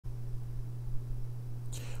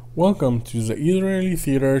Welcome to the Israeli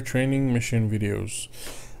Theater Training Mission videos.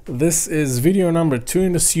 This is video number 2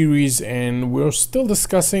 in the series, and we're still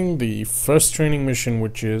discussing the first training mission,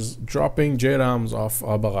 which is dropping JDAMs off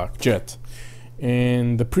a Barak jet.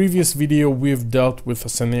 In the previous video, we've dealt with a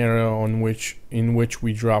scenario in which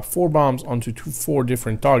we drop 4 bombs onto 4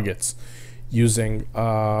 different targets using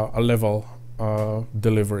a level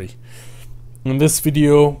delivery. In this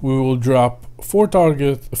video, we will drop 4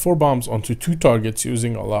 bombs onto 2 targets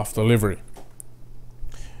using a Loft delivery.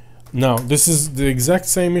 Now, this is the exact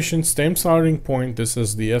same mission, same starting point. This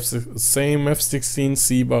is the same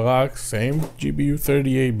F-16C Barak, same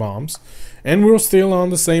GBU-38 bombs, and we're still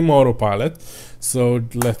on the same autopilot. So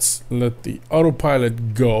let's let the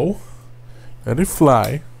autopilot go. Let it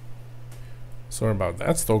fly. Sorry about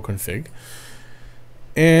that, still config.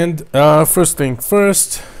 And first thing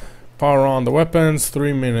first, power on the weapons,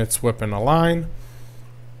 3 minutes weapon align,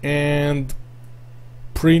 and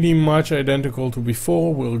pretty much identical to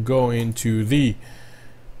before. We'll go into the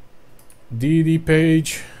DD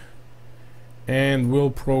page and we'll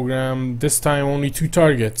program this time only 2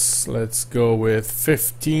 targets. Let's go with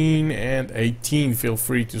 15 and 18. Feel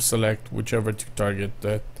free to select whichever 2 target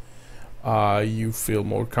that you feel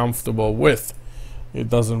more comfortable with. It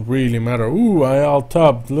doesn't really matter. Ooh, I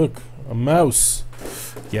alt-tabbed, look, a mouse.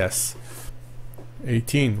 Yes,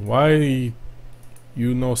 18. Why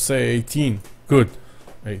you say 18? Good,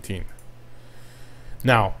 18.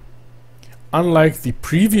 Now, unlike the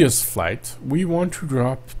previous flight, we want to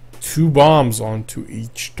drop 2 bombs onto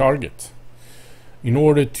each target. In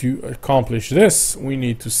order to accomplish this, we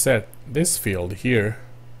need to set this field here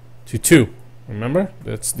to 2. Remember,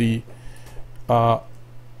 that's the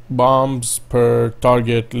bombs per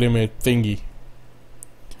target limit thingy.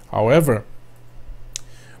 However,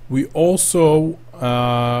 we also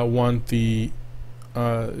want the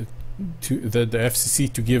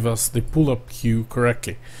FCC to give us the pull-up queue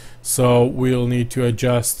correctly. So we'll need to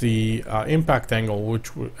adjust the impact angle,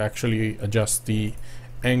 which will actually adjust the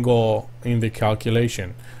angle in the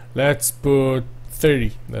calculation. Let's put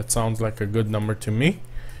 30. That sounds like a good number to me.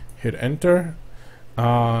 Hit enter.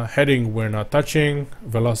 Heading we're not touching.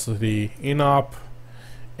 Velocity in up.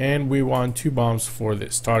 And we want 2 bombs for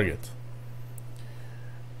this target.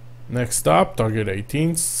 Next up, target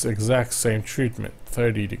 18, exact same treatment.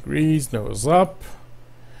 30 degrees, nose up,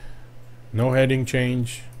 no heading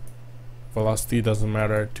change, velocity doesn't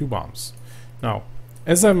matter, 2 bombs. Now,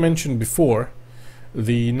 as I mentioned before,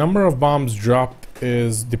 the number of bombs dropped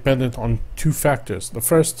is dependent on 2 factors. The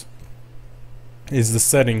first is the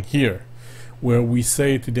setting here, where we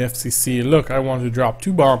say to the FCC, look, I want to drop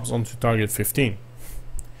 2 bombs onto target 15.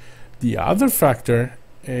 The other factor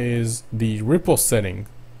is the ripple setting.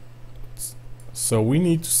 So we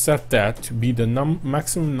need to set that to be the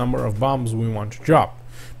maximum number of bombs we want to drop.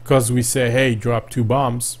 Because we say, hey, drop 2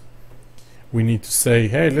 bombs, we need to say,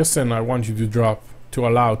 hey, listen, I want you to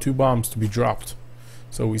allow 2 bombs to be dropped.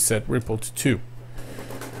 So we set ripple to 2.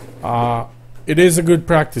 It is a good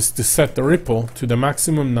practice to set the ripple to the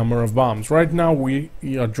maximum number of bombs. Right now we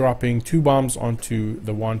are dropping 2 bombs onto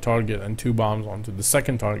the 1 target and 2 bombs onto the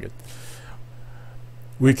second target.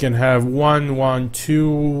 We can have 1, 1, 2,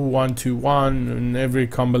 1, 2, 1 in every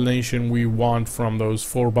combination we want from those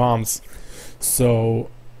 4 bombs.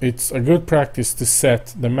 So it's a good practice to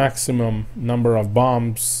set the maximum number of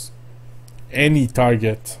bombs any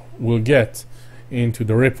target will get into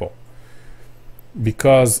the ripple.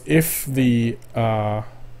 Because if the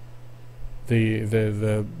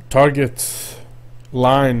target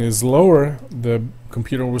line is lower, the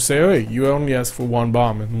computer will say, hey, you only asked for 1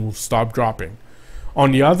 bomb, and will stop dropping.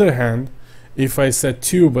 On the other hand, if I set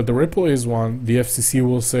 2 but the ripple is 1, the FCC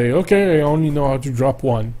will say, okay, I only know how to drop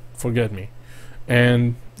 1, forget me,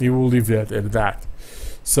 and it will leave it at that.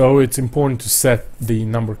 So it's important to set the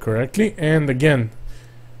number correctly, and again,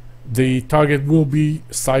 the target will be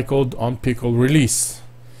cycled on pickle release.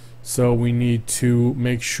 So we need to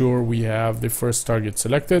make sure we have the first target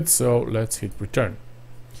selected, so let's hit return.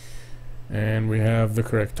 And we have the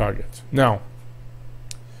correct target. Now,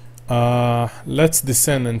 let's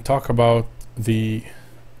descend and talk about the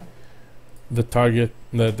target,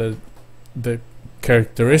 the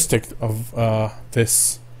characteristic of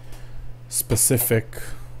this specific.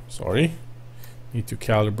 Sorry, need to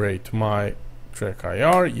calibrate my track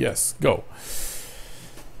IR. Yes, go.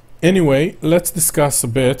 Anyway, let's discuss a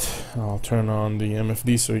bit. I'll turn on the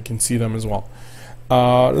MFD so you can see them as well.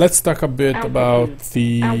 Let's talk a bit about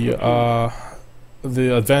the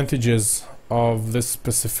advantages of this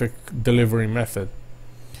specific delivery method.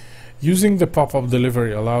 Using the pop-up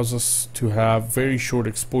delivery allows us to have very short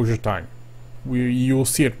exposure time. you'll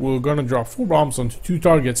see it. We're gonna drop 4 bombs onto 2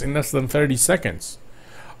 targets in less than 30 seconds.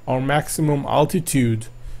 Our maximum altitude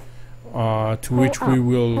to which we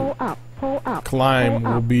will climb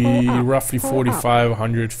will be roughly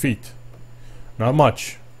 4,500 feet. Not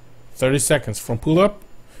much. 30 seconds from pull up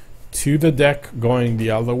to the deck going the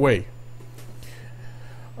other way.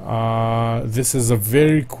 This is a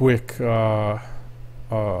very quick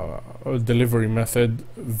delivery method,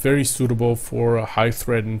 very suitable for high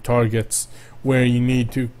threatened targets where you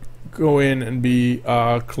need to go in and be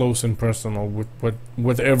close and personal with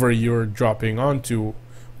whatever you're dropping onto,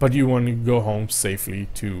 but you want to go home safely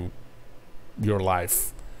to your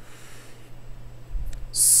life.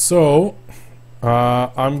 So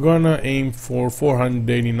I'm gonna aim for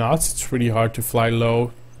 480 knots. It's pretty hard to fly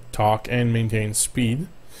low, talk, and maintain speed,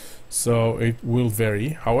 so it will vary.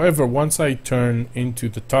 However, once I turn into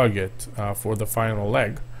the target for the final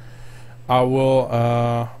leg, I will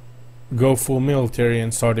go full military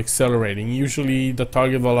and start accelerating. Usually the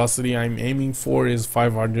target velocity I'm aiming for is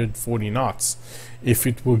 540 knots. If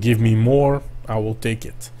it will give me more, I will take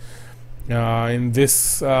it. In this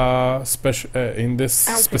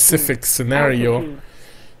specific scenario,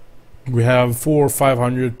 we have 4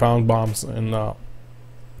 500-pound bombs in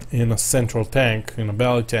a central tank, in a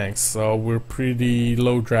belly tank, so we're pretty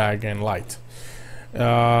low drag and light.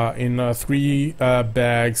 In a 3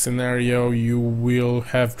 bag scenario, you will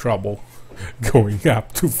have trouble going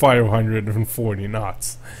up to 540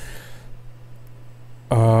 knots.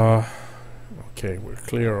 Okay, we're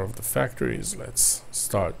clear of the factories. Let's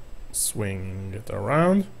start swinging it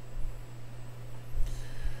around.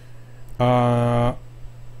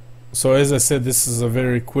 So as I said, this is a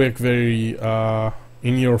very quick, very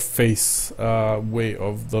in-your-face way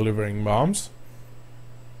of delivering bombs.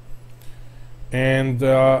 And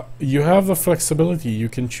you have the flexibility. You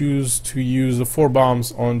can choose to use the 4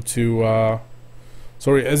 bombs onto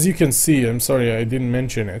sorry, as you can see, I'm sorry I didn't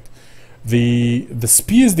mention it, the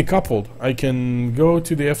SPI is decoupled. I can go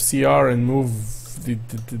to the FCR and move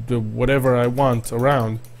the whatever I want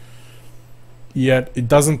around, yet it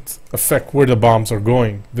doesn't affect where the bombs are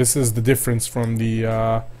going. This is the difference from the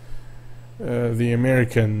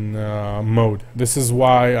American mode. This is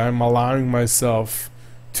why I'm allowing myself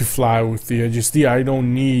to fly with the HSD. I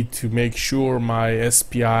don't need to make sure my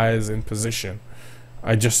SPI is in position.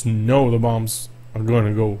 I just know the bombs are going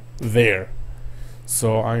to go there.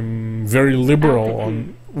 So I'm very liberal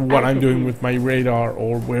on what I'm doing with my radar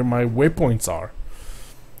or where my waypoints are.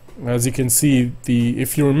 As you can see,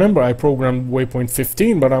 if you remember, I programmed waypoint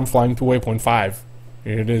 15, but I'm flying to waypoint 5.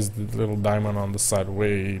 Here it is, the little diamond on the side.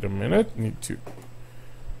 Wait a minute, need to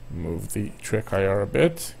move the trick IR a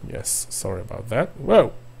bit. Yes, sorry about that.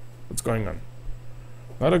 Whoa, what's going on?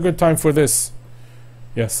 Not a good time for this.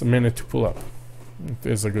 Yes, a minute to pull up. It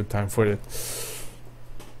is a good time for it.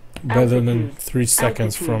 Better than 3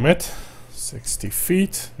 seconds from it. 60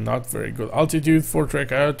 feet, not very good altitude for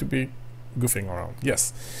track IR to be goofing around.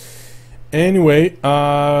 Yes. Anyway,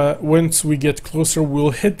 once we get closer,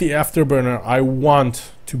 we'll hit the afterburner. I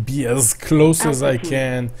want to be as close as I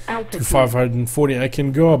can to 540. I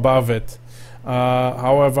can go above it.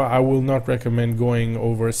 However, I will not recommend going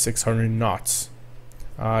over 600 knots.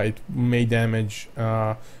 It may damage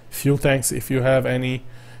fuel tanks if you have any,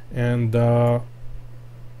 and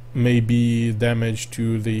maybe damage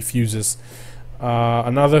to the fuses.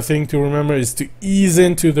 Another thing to remember is to ease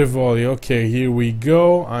into the volley. Okay, here we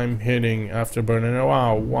go. I'm hitting afterburner.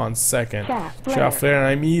 Wow, 1 second. Shaft flare.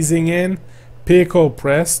 I'm easing in. Pickle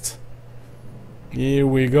pressed. Here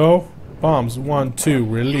we go. Bombs. 1, 2.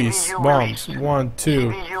 Release. Bombs. 1,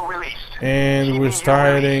 2. And we're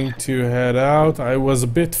starting to head out. I was a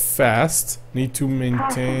bit fast. Need to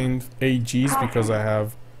maintain AGs because I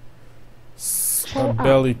have a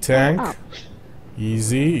belly tank.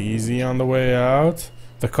 Easy on the way out.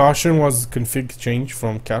 The caution was config change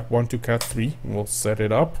from Cat 1 to Cat 3. We'll set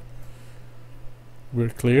it up. We're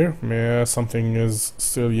clear. Yeah, something is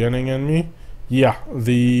still yelling at me. Yeah,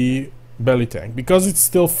 the belly tank. Because it's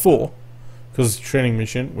still full, because it's a training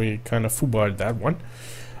mission, we kind of foobarred that one.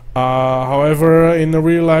 However, in the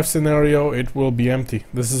real life scenario, it will be empty.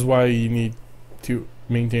 This is why you need to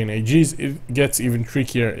maintain AGs. It gets even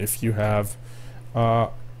trickier if you have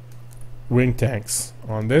wing tanks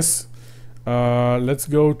on this. Let's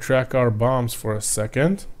go track our bombs for a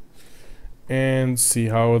second and see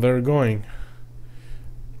how they're going.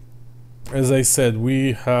 As I said,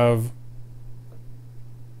 we have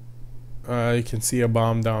you can see a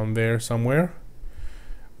bomb down there somewhere.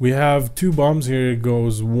 We have 2 bombs. Here it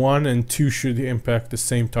goes. 1 and 2 should impact the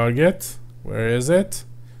same target. Where is it?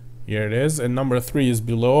 Here it is. And number 3 is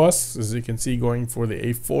below us, as you can see, going for the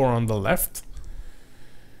A4 on the left.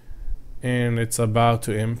 and it's about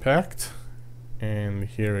to impact, and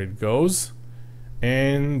here it goes.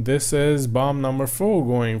 And this is bomb number 4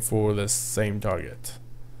 going for the same target.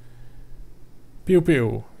 Pew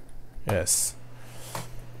pew. Yes.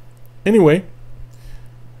 Anyway,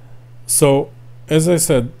 so as I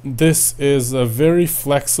said, this is a very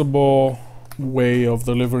flexible way of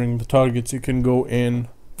delivering the targets. You can go in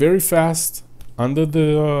very fast under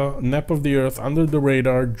the nap of the earth, under the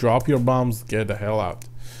radar, drop your bombs, get the hell out.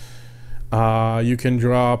 You can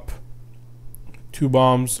drop 2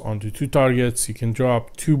 bombs onto 2 targets. You can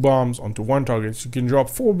drop 2 bombs onto 1 target. You can drop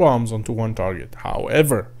 4 bombs onto 1 target.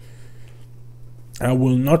 However, I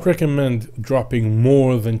will not recommend dropping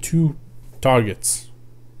more than 2 targets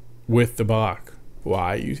with the Barak.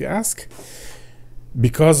 Why, you ask?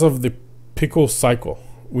 Because of the pickle cycle.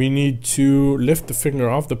 We need to lift the finger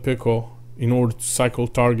off the pickle in order to cycle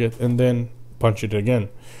target and then punch it again.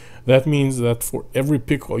 That means that for every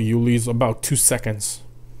pickle you lose about 2 seconds.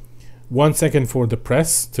 1 second for the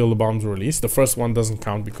press till the bomb's released. The first one doesn't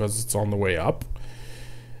count because it's on the way up.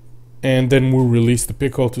 And then we'll release the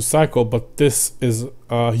pickle to cycle, but this is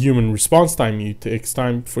a human response time. It takes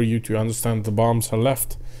time for you to understand the bombs are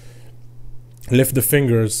left. Lift the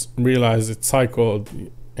fingers, realize it's cycled,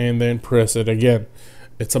 and then press it again.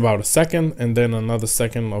 It's about a second, and then another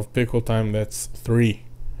second of pickle time. That's 3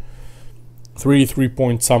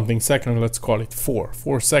 point something second. Let's call it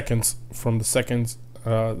 4 seconds from the seconds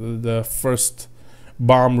the first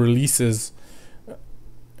bomb releases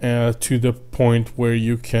to the point where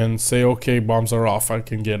you can say, okay, bombs are off, I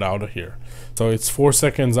can get out of here. So it's 4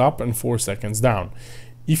 seconds up and 4 seconds down.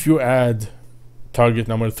 If you add target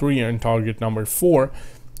number 3 and target number 4,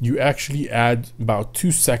 you actually add about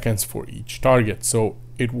 2 seconds for each target. So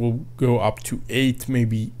it will go up to 8,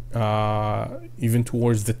 maybe even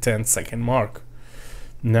towards the 10-second mark.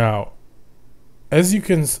 Now, as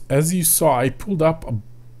you saw, I pulled up a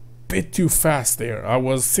bit too fast there. I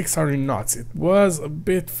was 600 knots. It was a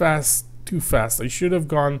bit too fast. I should have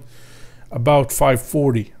gone about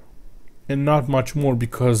 540 and not much more,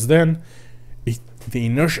 because then the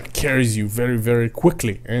inertia carries you very, very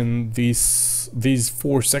quickly, and these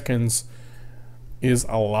 4 seconds is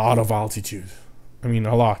a lot of altitude. I mean,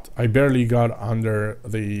 a lot. I barely got under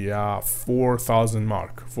the 4,000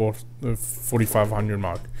 mark, for the 4,500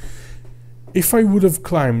 mark. If I would have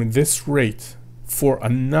climbed this rate for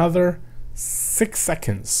another 6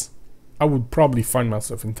 seconds, I would probably find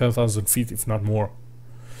myself in 10,000 feet, if not more.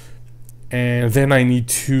 And then I need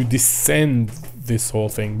to descend this whole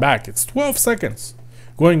thing back. It's 12 seconds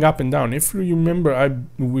going up and down. If you remember,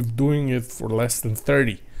 we're doing it for less than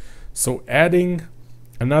 30. So adding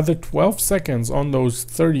another 12 seconds on those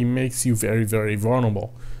 30 makes you very, very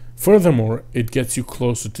vulnerable. Furthermore, it gets you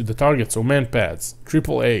closer to the target. So man pads,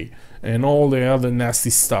 AAA, and all the other nasty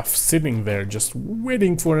stuff sitting there just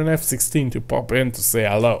waiting for an F-16 to pop in to say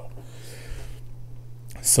hello.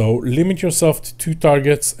 So limit yourself to 2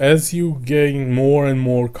 targets. As you gain more and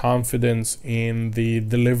more confidence in the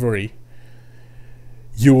delivery,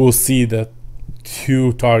 you will see that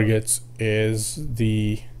 2 targets is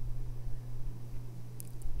the,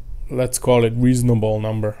 let's call it, reasonable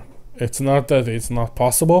number. It's not that it's not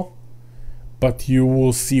possible, but you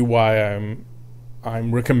will see why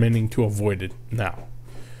I'm recommending to avoid it now.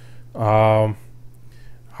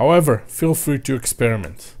 However, feel free to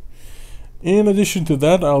experiment. In addition to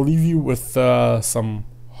that, I'll leave you with some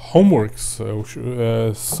homework, so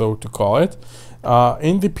to call it.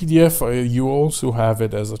 In the PDF, you also have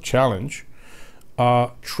it as a challenge.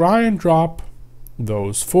 Try and drop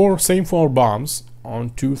those same four bombs on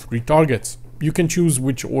 2-3 targets. You can choose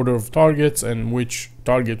which order of targets and which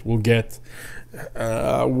target will get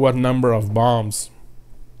what number of bombs,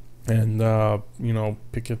 and you know,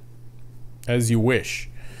 pick it as you wish,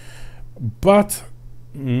 but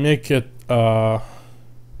make it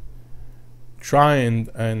try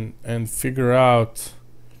and figure out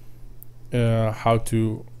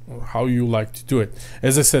how you like to do it.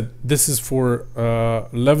 As I said, this is for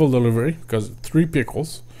level delivery because 3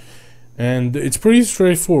 pickles, and it's pretty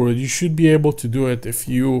straightforward. You should be able to do it if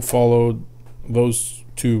you follow those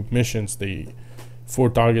 2 missions, the 4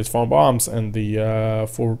 targets, 4 bombs, and the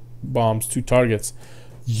 4 bombs, 2 targets.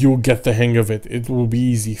 You'll get the hang of it. It will be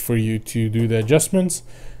easy for you to do the adjustments.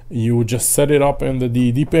 You will just set it up in the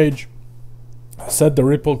DED page, set the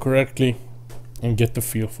ripple correctly, and get the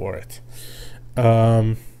feel for it.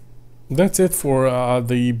 That's it for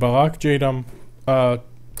the Barak JDAM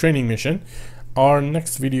training mission. Our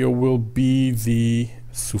next video will be the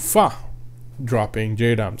Sufa dropping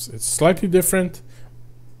JDAMs. It's slightly different.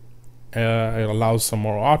 It allows some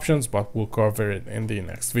more options, but we'll cover it in the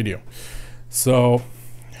next video. So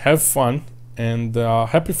have fun, and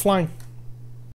happy flying.